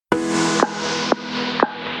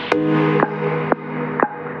How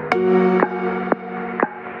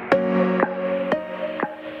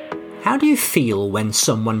do you feel when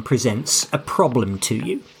someone presents a problem to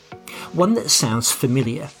you? One that sounds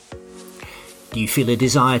familiar? Do you feel a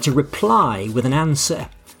desire to reply with an answer,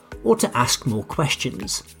 or to ask more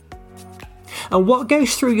questions? And what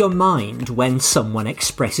goes through your mind when someone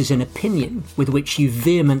expresses an opinion with which you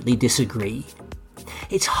vehemently disagree?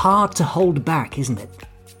 It's hard to hold back, isn't it?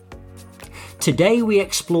 Today we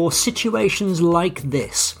explore situations like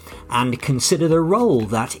this and consider the role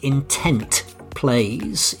that intent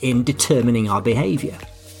plays in determining our behaviour.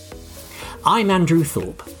 I'm Andrew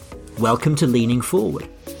Thorpe. Welcome to Leaning Forward.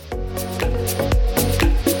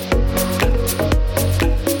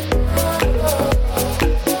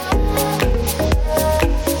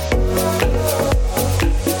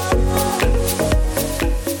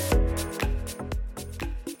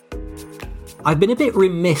 I've been a bit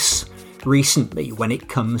remiss recently when it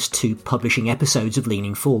comes to publishing episodes of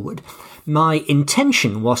Leaning Forward. My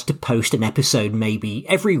intention was to post an episode maybe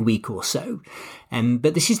every week or so,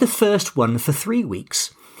 but this is the first one for 3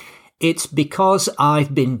 weeks. It's because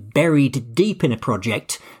I've been buried deep in a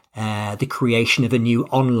project, the creation of a new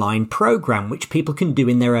online program which people can do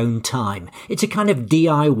in their own time. It's a kind of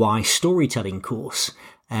DIY storytelling course,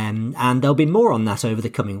 and there'll be more on that over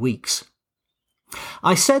the coming weeks.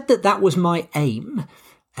 I said that was my aim,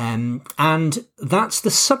 and that's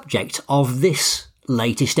the subject of this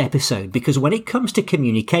latest episode, because when it comes to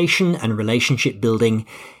communication and relationship building,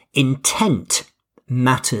 intent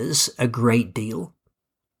matters a great deal.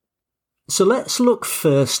 So let's look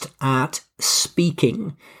first at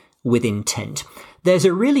speaking with intent. There's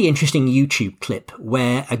a really interesting YouTube clip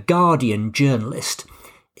where a Guardian journalist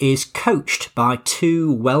is coached by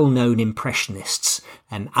two well-known impressionists,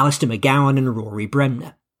 Alistair McGowan and Rory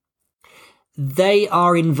Bremner. They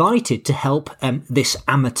are invited to help this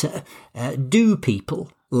amateur do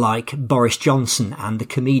people like Boris Johnson and the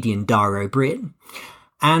comedian Dara Ó Briain.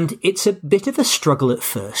 And it's a bit of a struggle at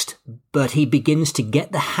first, but he begins to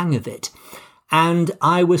get the hang of it. And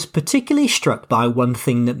I was particularly struck by one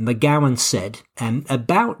thing that McGowan said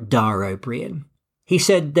about Dara Ó Briain. He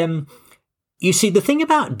said, you see, the thing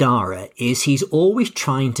about Dara is he's always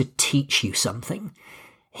trying to teach you something.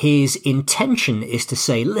 His intention is to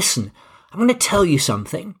say, listen, I'm going to tell you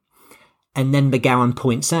something. And then McGowan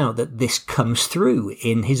points out that this comes through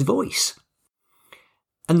in his voice.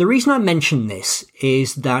 And the reason I mention this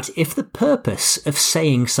is that if the purpose of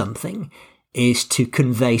saying something is to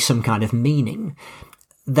convey some kind of meaning,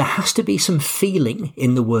 there has to be some feeling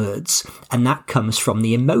in the words, and that comes from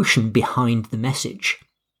the emotion behind the message.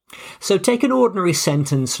 So take an ordinary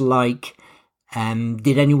sentence like,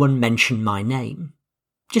 did anyone mention my name?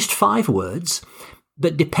 Just 5 words,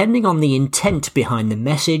 but depending on the intent behind the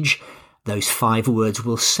message, those 5 words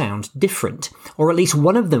will sound different, or at least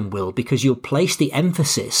one of them will, because you'll place the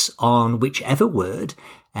emphasis on whichever word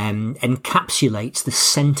encapsulates the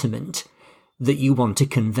sentiment that you want to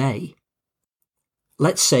convey.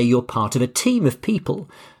 Let's say you're part of a team of people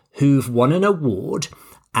who've won an award,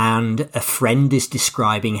 and a friend is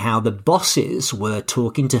describing how the bosses were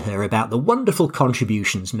talking to her about the wonderful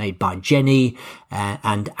contributions made by Jenny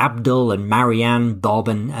and Abdul and Marianne, Bob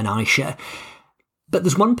and Aisha. But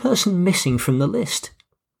there's one person missing from the list.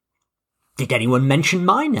 Did anyone mention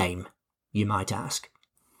my name? You might ask.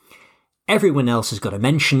 Everyone else has got a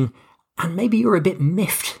mention, and maybe you're a bit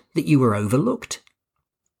miffed that you were overlooked.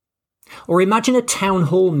 Or imagine a town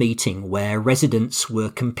hall meeting where residents were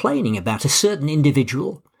complaining about a certain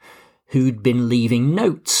individual who'd been leaving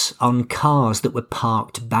notes on cars that were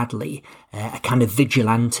parked badly, a kind of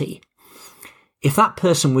vigilante. If that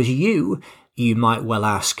person was you, you might well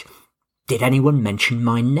ask, did anyone mention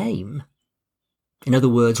my name? In other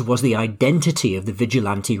words, was the identity of the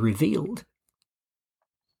vigilante revealed?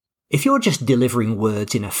 If you're just delivering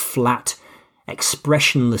words in a flat,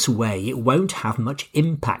 expressionless way, it won't have much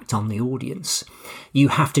impact on the audience. You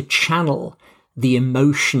have to channel the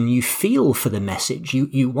emotion you feel for the message.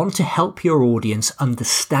 You want to help your audience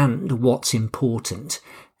understand what's important,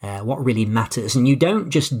 what really matters. And you don't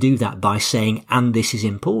just do that by saying, and this is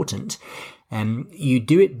important. You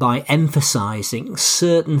do it by emphasizing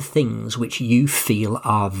certain things which you feel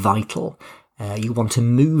are vital. You want to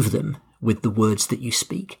move them with the words that you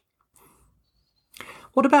speak.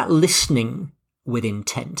 What about listening with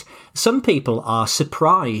intent? Some people are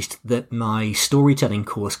surprised that my storytelling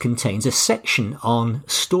course contains a section on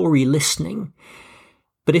story listening.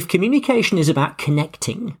 But if communication is about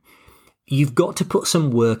connecting, you've got to put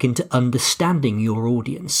some work into understanding your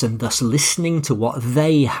audience and thus listening to what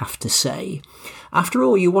they have to say. After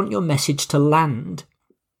all, you want your message to land.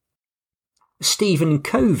 Stephen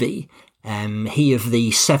Covey, he of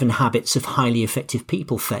the 7 Habits of Highly Effective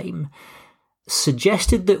People fame,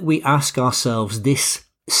 suggested that we ask ourselves this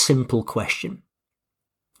simple question.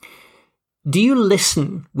 Do you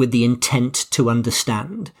listen with the intent to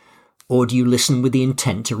understand, or do you listen with the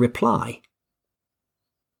intent to reply?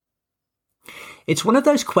 It's one of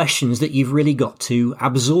those questions that you've really got to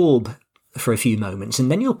absorb for a few moments, and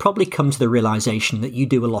then you'll probably come to the realization that you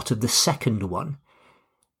do a lot of the second one,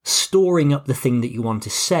 storing up the thing that you want to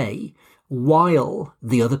say while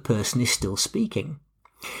the other person is still speaking.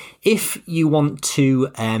 If you want to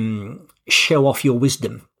show off your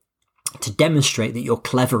wisdom, to demonstrate that you're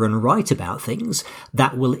clever and right about things,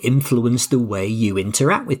 that will influence the way you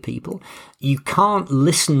interact with people. You can't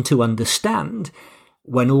listen to understand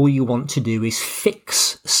when all you want to do is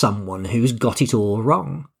fix someone who's got it all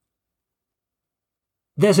wrong.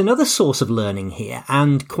 There's another source of learning here,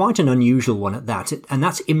 and quite an unusual one at that, and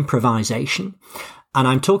that's improvisation. And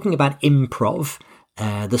I'm talking about improv,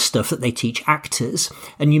 the stuff that they teach actors.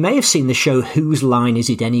 And you may have seen the show Whose Line Is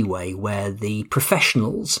It Anyway, where the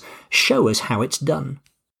professionals show us how it's done.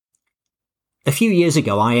 A few years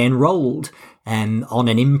ago, I enrolled on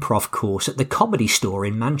an improv course at the Comedy Store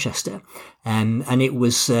in Manchester, and it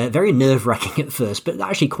was very nerve-wracking at first, but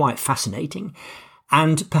actually quite fascinating.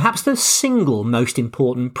 And perhaps the single most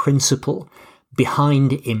important principle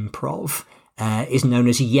behind improv is known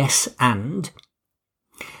as yes and.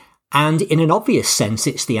 And in an obvious sense,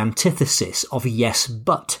 it's the antithesis of yes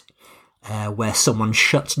but, where someone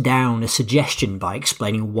shuts down a suggestion by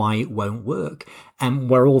explaining why it won't work. And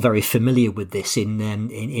we're all very familiar with this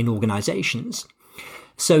in organizations.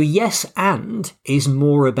 So yes and is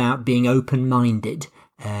more about being open-minded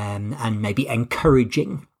and maybe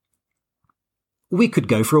encouraging. We could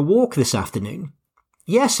go for a walk this afternoon.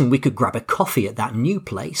 Yes, and we could grab a coffee at that new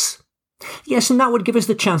place. Yes, and that would give us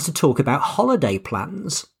the chance to talk about holiday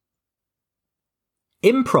plans.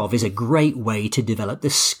 Improv is a great way to develop the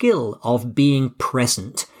skill of being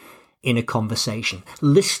present in a conversation,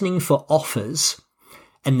 listening for offers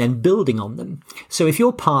and then building on them. So if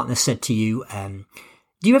your partner said to you,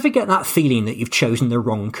 do you ever get that feeling that you've chosen the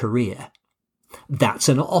wrong career? That's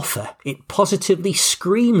an offer. It positively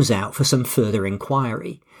screams out for some further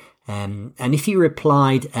inquiry. And if you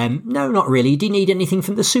replied, no, not really, do you need anything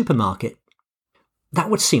from the supermarket? That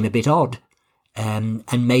would seem a bit odd. And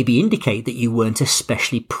maybe indicate that you weren't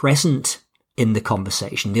especially present in the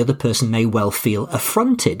conversation. The other person may well feel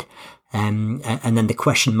affronted. And then the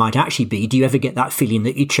question might actually be, do you ever get that feeling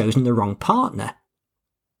that you've chosen the wrong partner?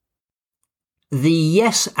 The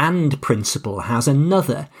yes and principle has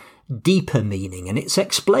another deeper meaning, and it's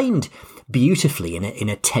explained beautifully in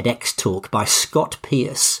a TEDx talk by Scott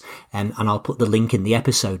Pearce, and I'll put the link in the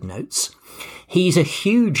episode notes. He's a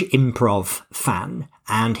huge improv fan,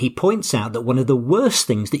 and he points out that one of the worst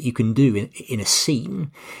things that you can do in a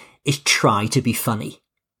scene is try to be funny.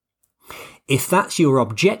 If that's your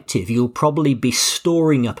objective, you'll probably be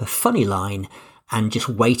storing up a funny line and just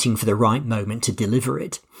waiting for the right moment to deliver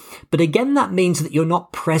it. But again, that means that you're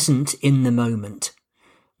not present in the moment.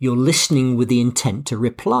 You're listening with the intent to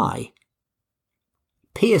reply.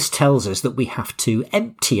 Pearce tells us that we have to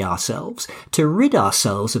empty ourselves, to rid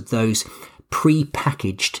ourselves of those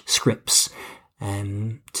pre-packaged scripts,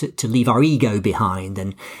 to leave our ego behind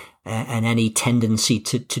and any tendency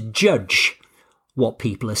to judge what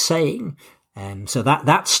people are saying. So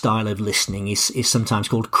that style of listening is sometimes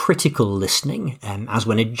called critical listening, as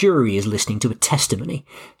when a jury is listening to a testimony,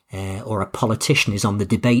 or a politician is on the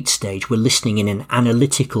debate stage. We're listening in an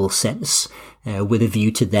analytical sense, with a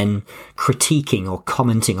view to then critiquing or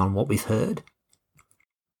commenting on what we've heard.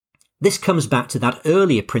 This comes back to that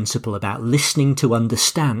earlier principle about listening to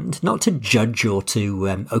understand, not to judge or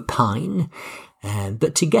to opine,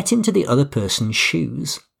 but to get into the other person's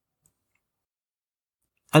shoes.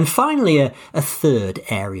 And finally, a third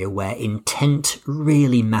area where intent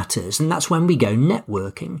really matters, and that's when we go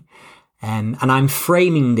networking. And I'm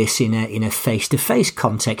framing this in a face-to-face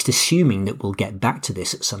context, assuming that we'll get back to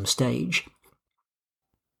this at some stage.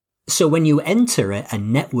 So when you enter a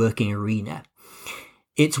networking arena,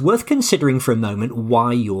 it's worth considering for a moment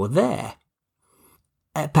why you're there.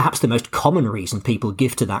 Perhaps the most common reason people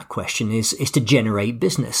give to that question is to generate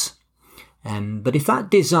business. But if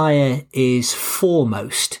that desire is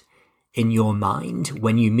foremost in your mind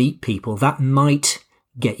when you meet people, that might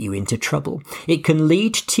get you into trouble. It can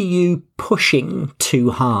lead to you pushing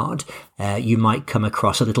too hard. You might come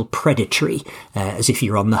across a little predatory, as if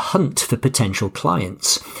you're on the hunt for potential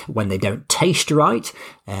clients. When they don't taste right,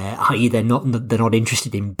 i.e. they're not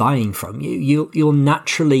interested in buying from you, you'll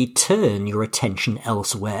naturally turn your attention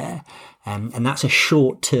elsewhere. and that's a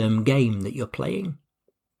short-term game that you're playing.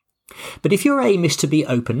 But if your aim is to be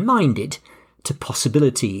open-minded to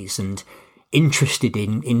possibilities and interested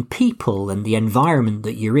in people and the environment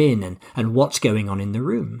that you're in and what's going on in the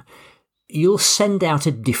room, you'll send out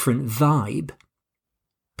a different vibe.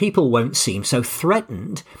 People won't seem so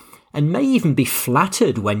threatened and may even be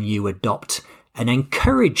flattered when you adopt an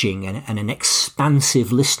encouraging and an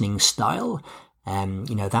expansive listening style.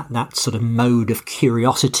 That sort of mode of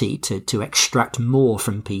curiosity to extract more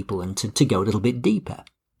from people and to go a little bit deeper.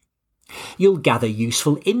 You'll gather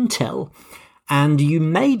useful intel, and you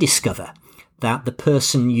may discover that the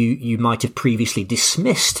person you might have previously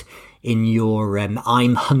dismissed in your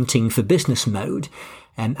I'm hunting for business mode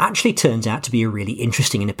actually turns out to be a really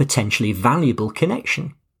interesting and a potentially valuable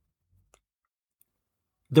connection.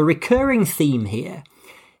 The recurring theme here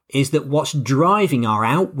is that what's driving our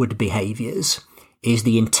outward behaviours is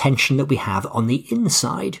the intention that we have on the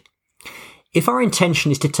inside. If our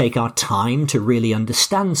intention is to take our time to really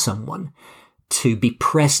understand someone, to be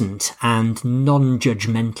present and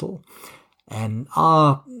non-judgmental,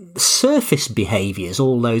 our surface behaviours,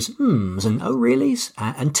 all those and oh reallys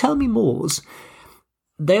and tell me mores,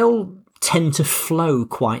 they'll tend to flow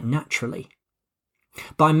quite naturally.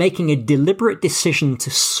 By making a deliberate decision to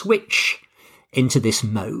switch into this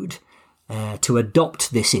mode, to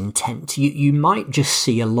adopt this intent, you might just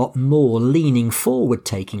see a lot more leaning forward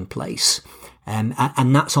taking place,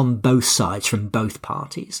 and that's on both sides from both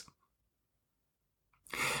parties.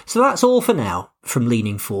 So that's all for now from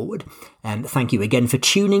Leaning Forward. Thank you again for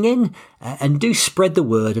tuning in, and do spread the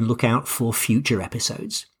word and look out for future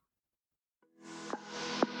episodes.